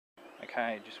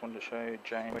Okay, just wanted to show you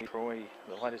Jamie Troy,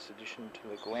 the latest addition to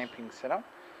the glamping setup.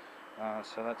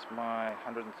 So that's my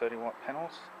 130 watt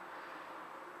panels.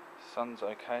 Sun's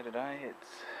okay today, it's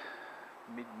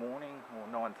mid-morning or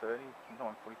 9:30,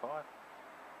 9:45.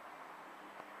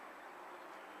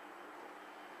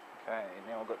 Okay,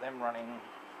 now I've got them running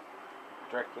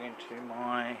directly into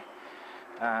my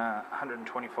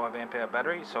 125 amp hour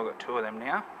battery, so I've got two of them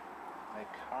now. They're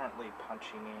currently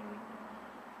punching in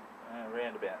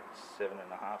around about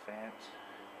 7.5 amps,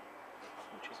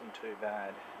 which isn't too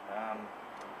bad.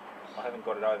 I haven't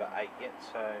got it over 8 yet,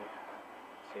 so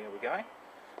here we go.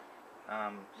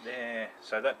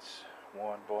 So that's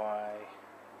wired by,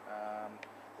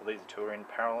 well, these two are in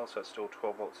parallel, so it's still a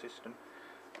 12 volt system,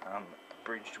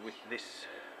 bridged with this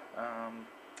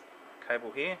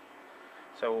cable here.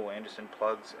 So all Anderson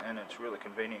plugs, and it's really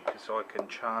convenient because I can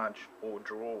charge or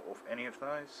draw off any of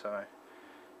those, so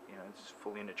you know, it's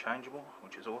fully interchangeable,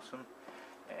 which is awesome.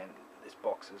 And this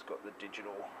box has got the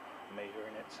digital meter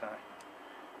in it, so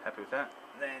happy with that.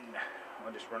 Then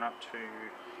I just run up to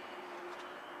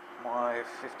my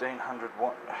 1500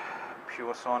 watt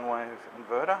Pure Sine Wave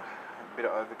inverter. A bit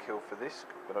of overkill for this,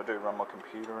 but I do run my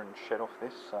computer and shed off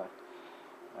this, so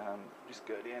just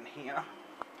go down here.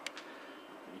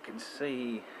 You can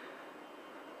see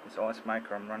this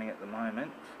icemaker I'm running at the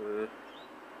moment for,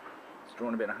 it's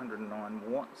drawn about 109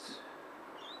 watts.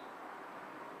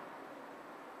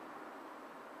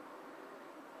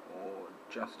 Or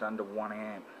just under 1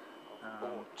 amp. I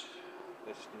bought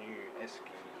this new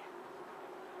esky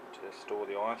to store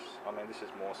the ice. I mean, this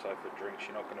is more so for drinks.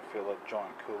 You're not going to fill a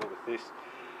giant cooler with this.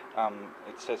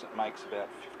 It says it makes about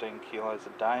 15 kilos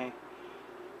a day.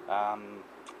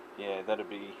 Yeah, that'd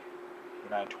be, you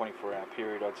know, 24-hour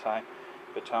period, I'd say.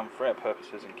 But for our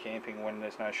purposes in camping, when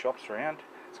there's no shops around,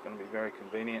 it's going to be very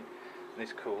convenient. And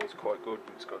this cooler is quite good.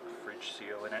 It's got the fridge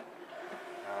seal in it,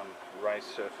 raised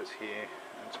surface here,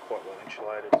 and it's quite well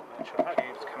insulated.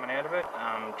 It's coming out of it.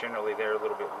 Generally they're a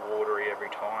little bit watery every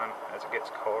time as it gets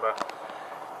colder,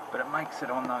 but it makes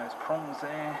it on those prongs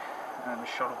there, and the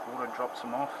shot of water drops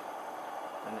them off,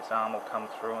 and this arm will come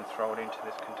through and throw it into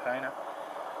this container.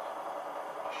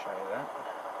 I'll show you that.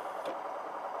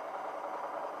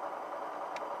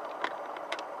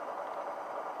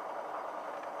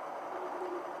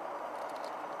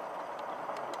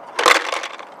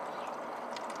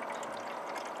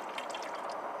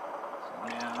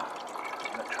 Now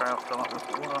that trail fill up with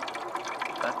water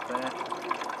back there.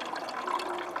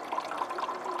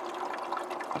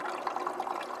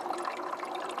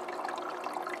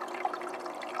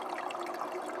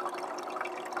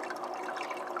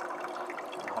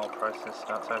 The whole process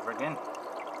starts over again.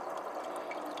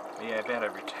 But yeah, about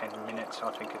every 10 minutes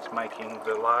I think it's making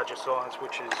the larger size,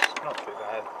 which is not too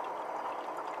bad.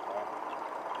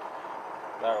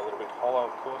 They're a little bit hollow,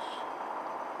 of course.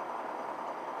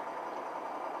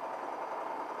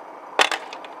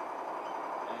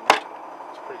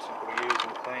 Pretty simple to use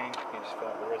and clean. You just fill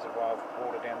up the reservoir of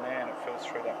water down there and it fills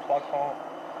through that plug hole.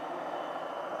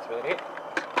 That's about it.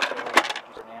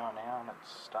 Just an hour now and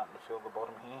it's starting to fill the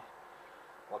bottom here.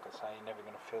 Like I say, you're never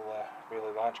going to fill a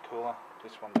really large cooler.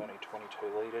 This one's only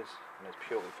 22 litres and it's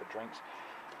purely for drinks.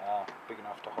 Big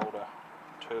enough to hold a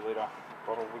 2 litre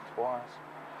bottle width-wise.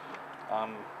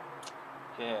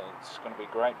 Yeah, it's going to be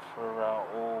great for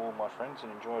all my friends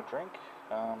and enjoy a drink.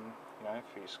 You know,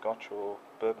 for your scotch or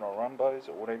bourbon or rumbos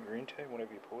or whatever you're into,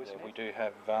 whatever your poison. Yeah, we do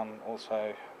have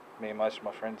also, me and most of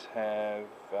my friends have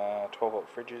 12 volt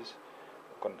fridges.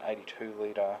 I've got an 82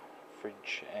 litre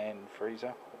fridge and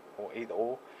freezer, or either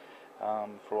or,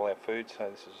 for all our food, so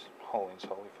this is wholly and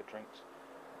solely for drinks.